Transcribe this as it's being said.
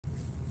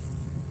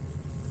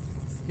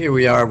Here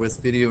we are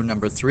with video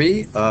number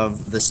 3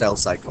 of the cell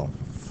cycle.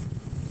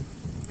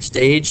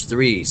 Stage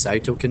 3,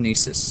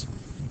 cytokinesis.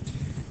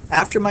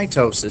 After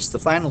mitosis, the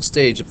final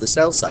stage of the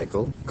cell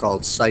cycle,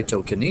 called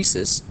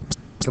cytokinesis,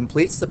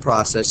 completes the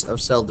process of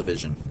cell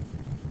division.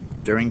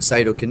 During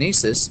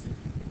cytokinesis,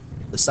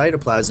 the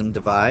cytoplasm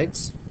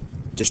divides,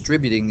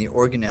 distributing the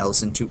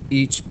organelles into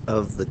each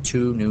of the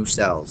 2 new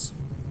cells.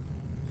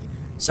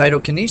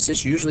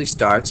 Cytokinesis usually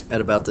starts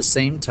at about the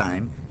same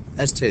time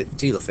as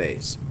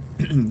telophase.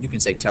 You can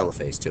say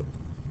telophase too.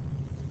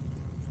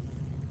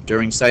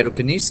 During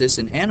cytokinesis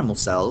in animal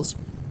cells,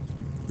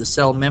 the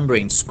cell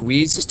membrane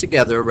squeezes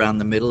together around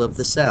the middle of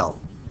the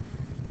cell.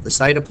 The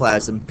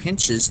cytoplasm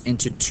pinches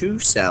into 2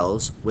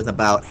 cells with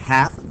about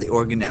half of the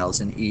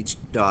organelles in each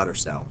daughter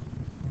cell.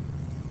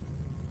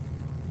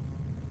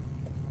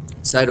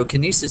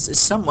 Cytokinesis is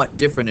somewhat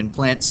different in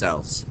plant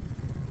cells.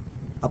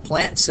 A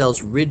plant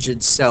cell's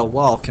rigid cell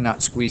wall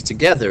cannot squeeze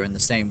together in the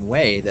same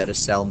way that a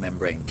cell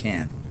membrane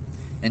can.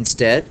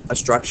 Instead, a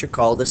structure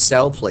called a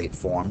cell plate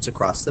forms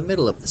across the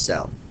middle of the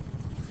cell.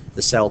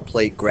 The cell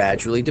plate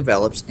gradually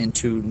develops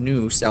into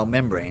new cell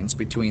membranes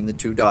between the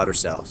 2 daughter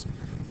cells.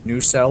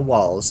 New cell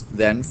walls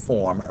then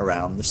form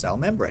around the cell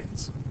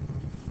membranes.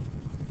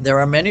 There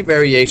are many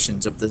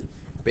variations of the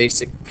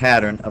basic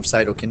pattern of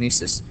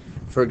cytokinesis.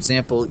 For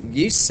example,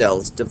 yeast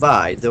cells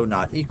divide, though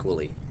not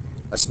equally.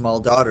 A small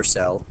daughter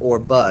cell, or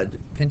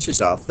bud,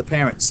 pinches off the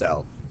parent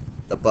cell.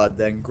 The bud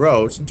then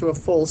grows into a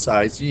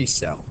full-size yeast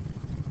cell.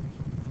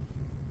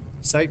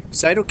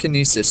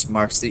 Cytokinesis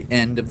marks the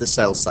end of the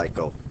cell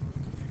cycle.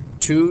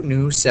 2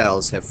 new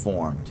cells have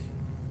formed.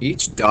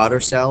 Each daughter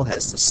cell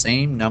has the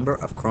same number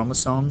of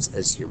chromosomes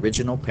as the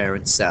original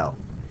parent cell.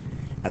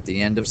 At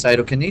the end of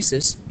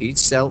cytokinesis, each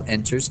cell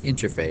enters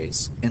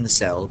interphase and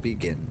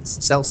the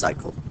cell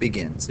cycle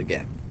begins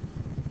again.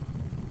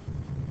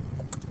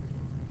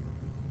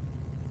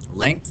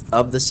 Length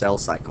of the cell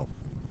cycle.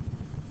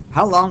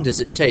 How long does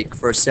it take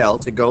for a cell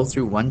to go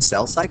through one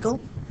cell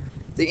cycle?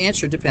 The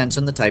answer depends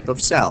on the type of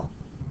cell.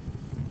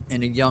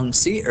 In a young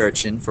sea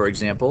urchin, for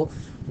example,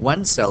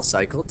 one cell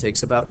cycle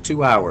takes about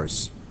 2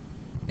 hours.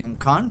 In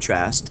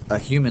contrast, a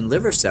human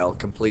liver cell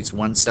completes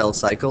one cell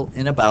cycle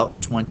in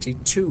about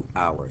 22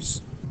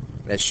 hours,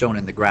 as shown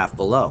in the graph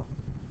below.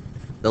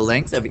 The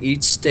length of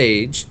each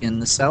stage in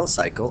the cell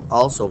cycle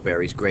also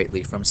varies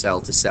greatly from cell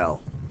to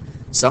cell.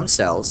 Some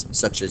cells,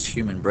 such as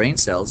human brain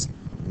cells,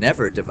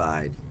 never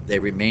divide. They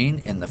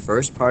remain in the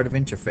first part of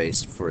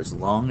interphase for as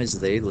long as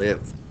they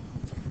live.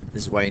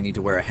 This is why you need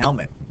to wear a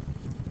helmet.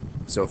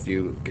 So if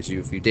you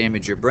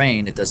damage your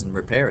brain, it doesn't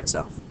repair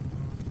itself.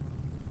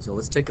 So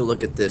let's take a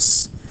look at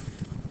this.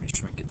 Let me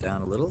shrink it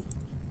down a little.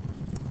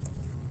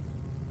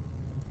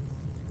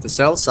 The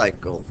cell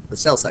cycle.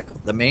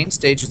 The main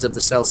stages of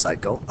the cell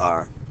cycle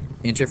are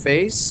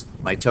interphase,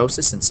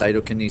 mitosis, and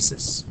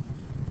cytokinesis.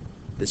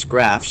 This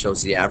graph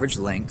shows the average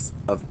length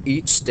of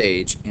each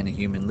stage in a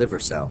human liver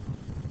cell.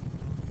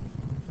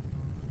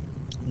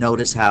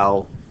 Notice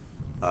how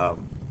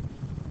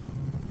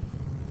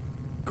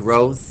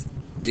growth,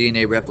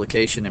 DNA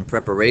replication, and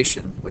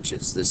preparation, which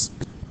is this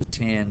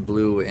tan,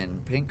 blue,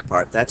 and pink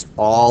part, that's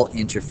all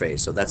interphase,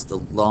 so that's the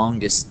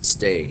longest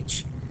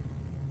stage.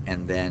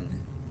 And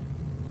then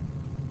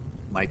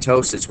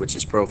mitosis, which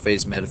is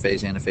prophase,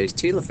 metaphase, anaphase,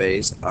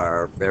 telophase,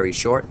 are very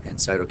short, and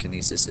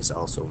cytokinesis is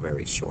also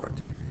very short.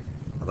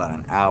 About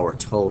an hour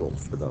total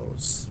for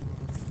those.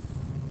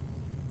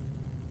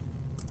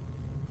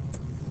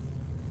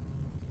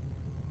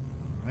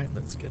 All right,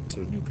 let's get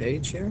to a new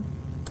page here.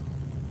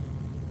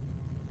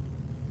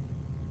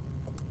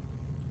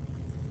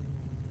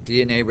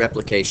 DNA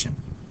replication.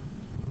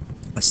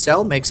 A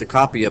cell makes a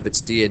copy of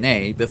its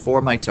DNA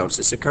before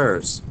mitosis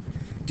occurs.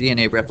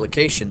 DNA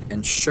replication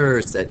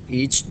ensures that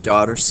each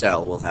daughter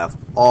cell will have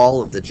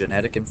all of the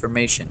genetic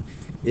information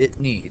it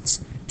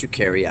needs to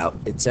carry out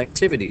its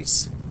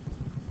activities.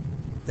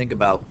 Think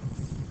about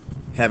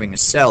having a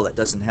cell that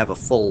doesn't have a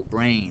full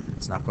brain.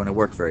 It's not going to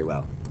work very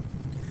well.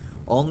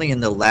 Only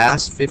in the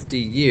last 50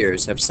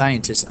 years have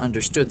scientists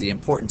understood the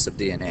importance of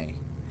DNA.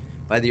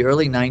 By the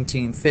early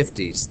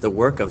 1950s, the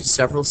work of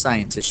several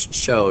scientists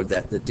showed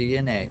that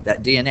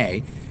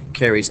DNA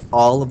carries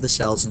all of the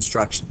cell's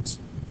instructions.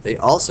 They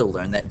also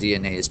learned that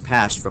DNA is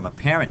passed from a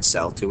parent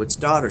cell to its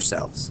daughter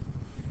cells.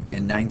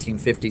 In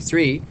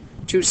 1953,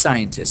 2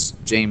 scientists,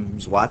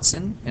 James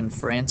Watson and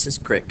Francis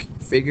Crick,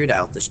 figured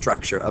out the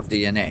structure of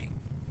DNA.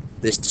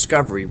 This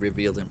discovery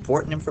revealed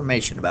important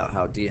information about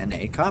how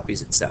DNA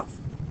copies itself.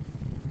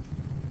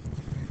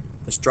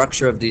 The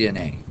structure of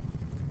DNA.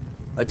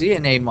 A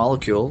DNA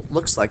molecule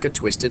looks like a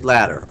twisted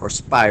ladder or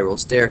spiral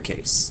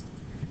staircase.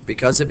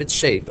 Because of its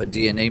shape, a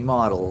DNA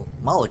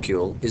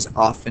molecule is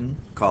often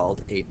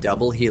called a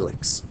double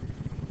helix.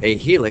 A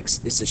helix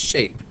is a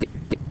shape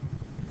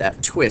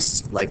that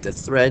twists like the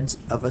threads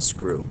of a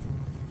screw.